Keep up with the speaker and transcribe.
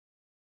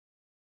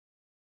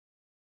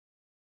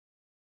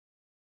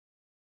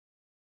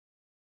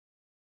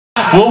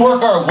We'll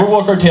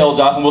work our tails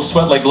off and we'll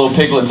sweat like little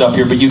piglets up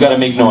here, but you gotta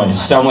make noise.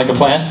 Sound like a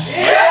plan?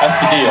 That's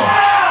the deal.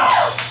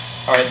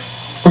 Alright.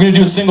 We're gonna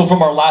do a single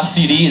from our last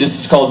CD. This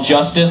is called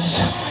Justice.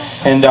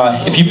 And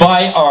if you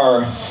buy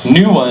our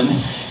new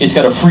one, it's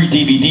got a free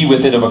DVD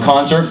with it of a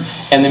concert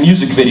and the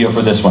music video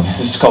for this one.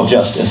 This is called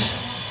Justice.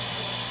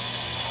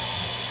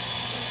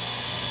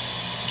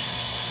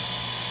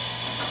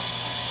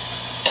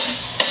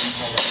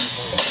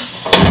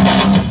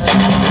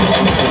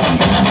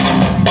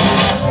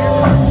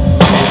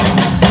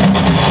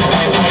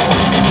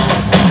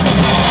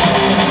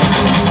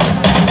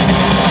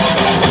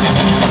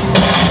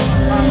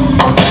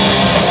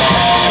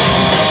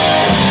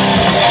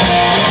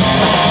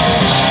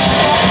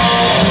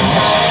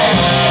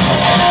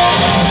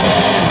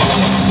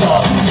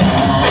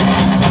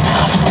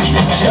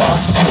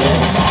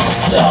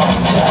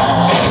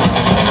 Sometimes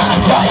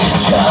I'm crying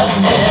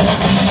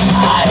justice.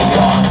 I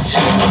want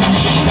to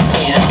believe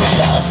in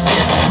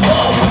justice.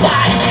 Oh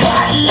my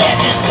God, let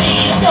me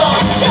see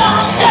some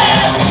justice.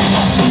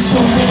 I see so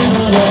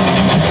little of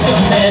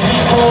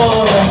demanding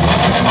more.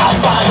 I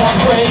find I'm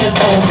praying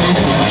for it,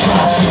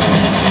 tries to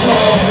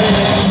restore it.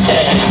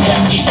 Standing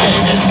empty in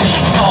this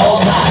thing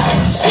called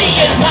life,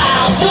 seeing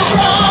miles of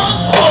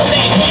wrong,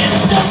 only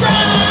hints of right.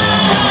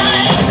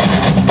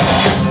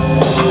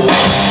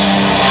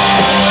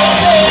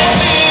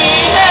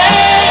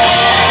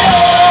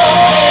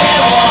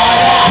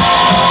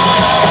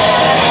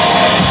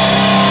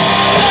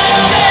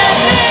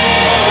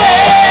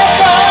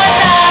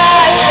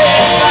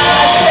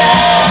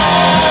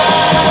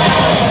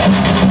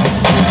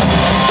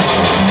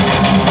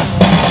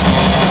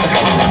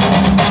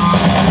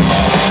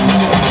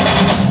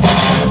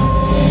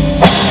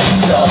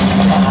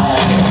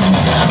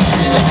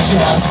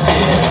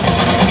 Justice,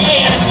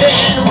 and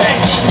then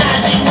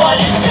recognizing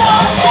what is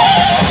justice.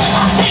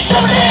 I see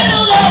so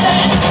little of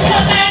it,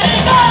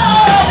 demanding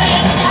more of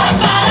it. I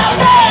find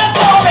I'm praying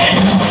for it,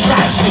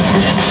 tries to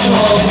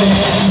restore it.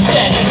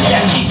 Standing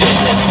empty in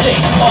this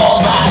thing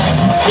called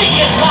life,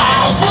 seeing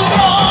miles of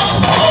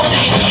wrong,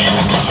 only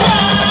hints of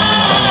right.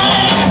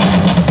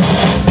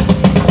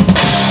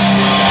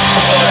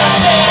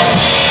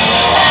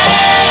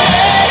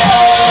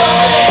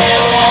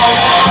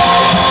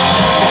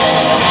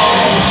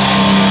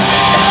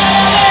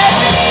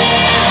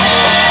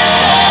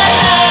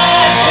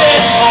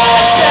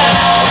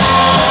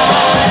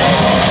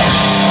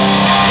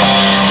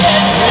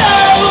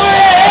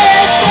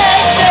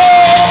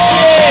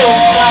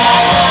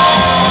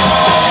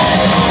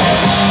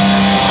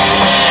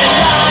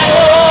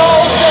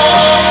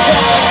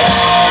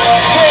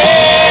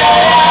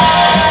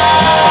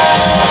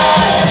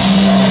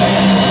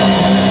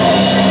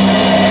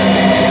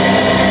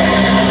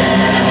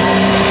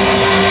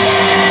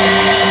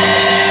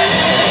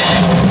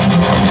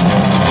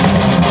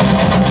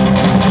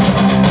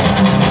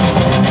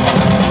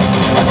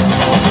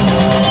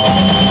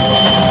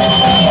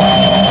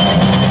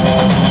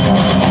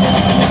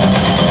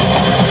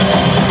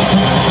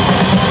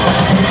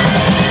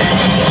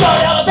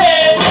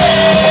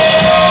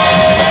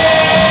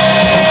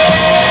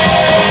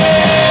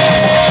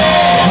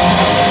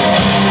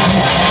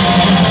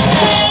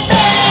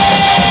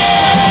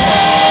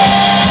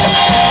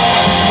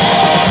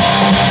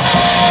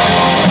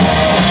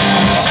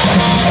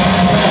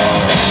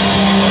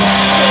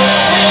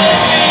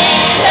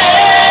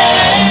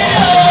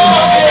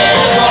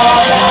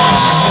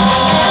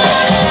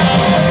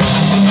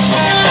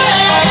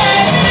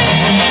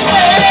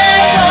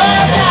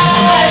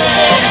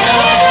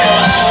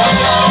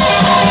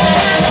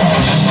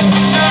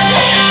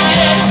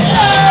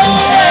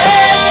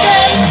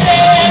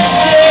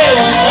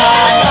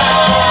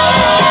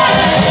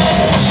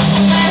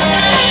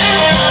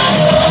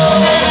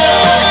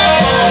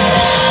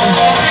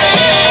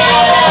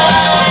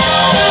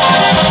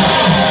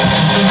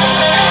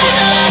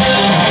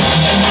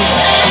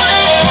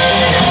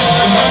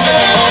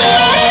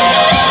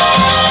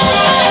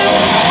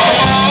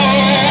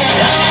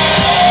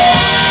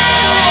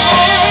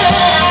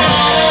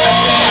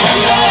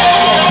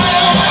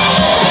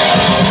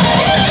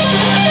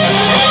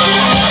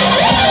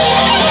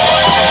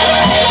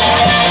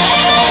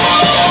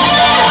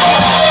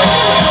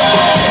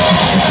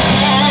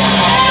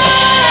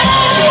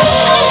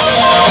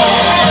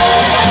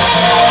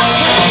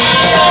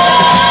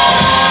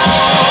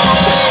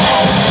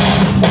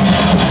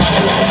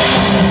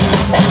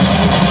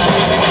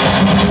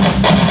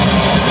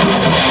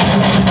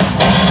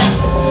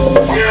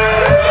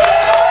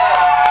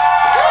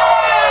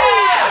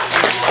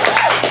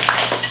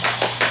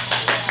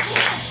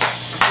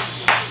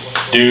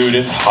 Dude,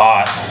 it's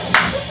hot.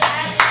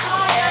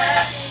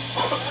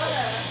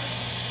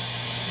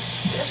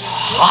 It's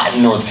hot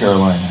in North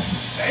Carolina.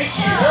 Thank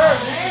you.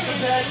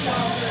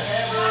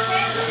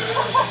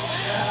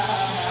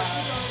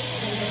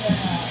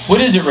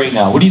 What is it right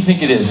now? What do you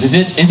think it is? Is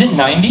it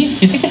 90?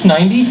 You think it's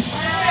 90?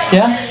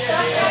 Yeah?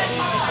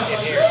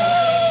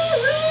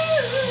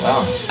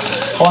 Wow.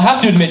 Well, I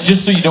have to admit,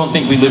 just so you don't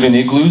think we live in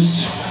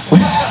igloos,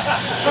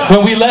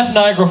 When we left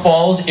Niagara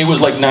Falls, it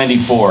was like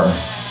 94.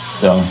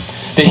 So,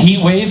 the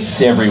heat wave,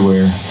 it's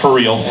everywhere. For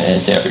reals.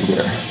 It's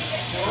everywhere.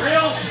 For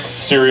reals?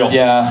 Cereal.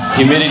 Yeah,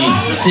 humidity.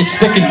 It's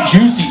thick and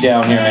juicy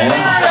down here, man.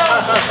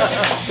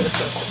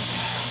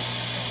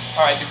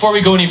 All right, before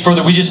we go any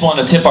further, we just want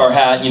to tip our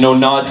hat,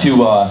 nod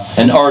to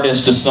an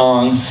artist, a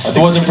song. If it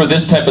wasn't for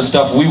this type of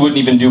stuff, we wouldn't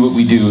even do what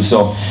we do.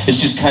 So it's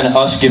just kind of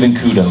us giving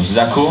kudos. Is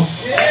that cool?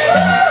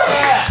 Yeah.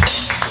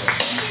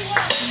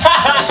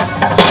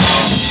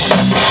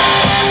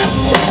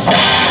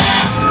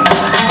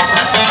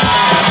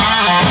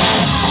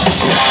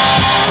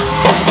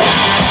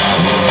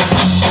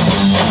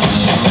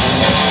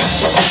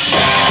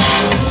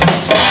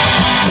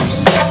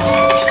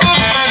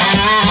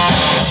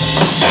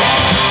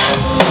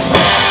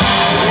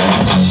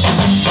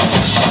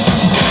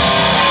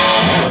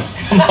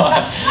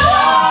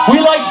 We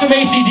like some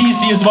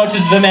AC/DC as much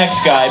as the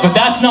next guy, but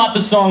that's not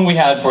the song we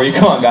had for you.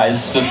 Come on,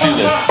 guys, let's do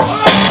this.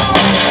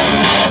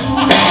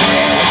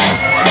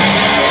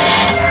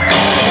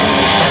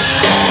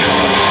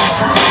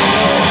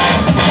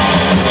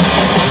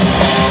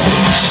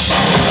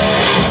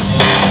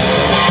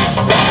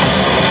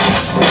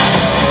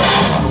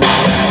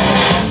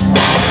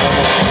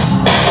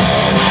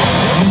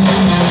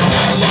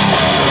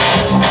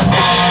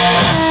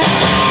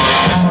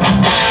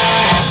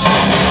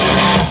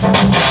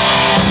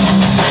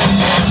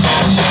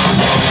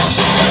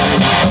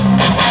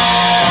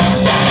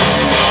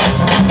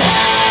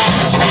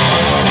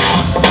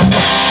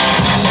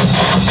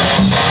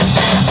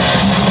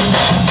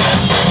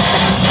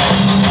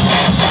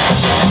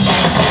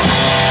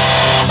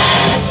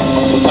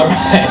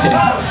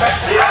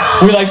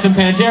 We like some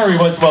Pantera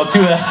once in a while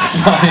too. That's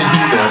not it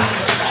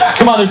either.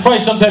 Come on, there's probably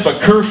some type of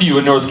curfew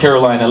in North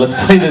Carolina. Let's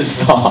play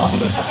this song.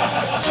 That's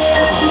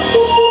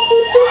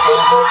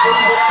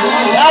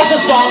the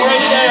song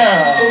right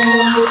there.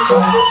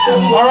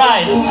 All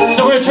right,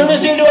 so we're gonna turn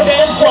this into a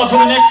dance club for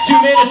the next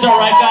 2 minutes. All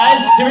right,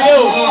 guys, here we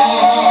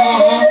go.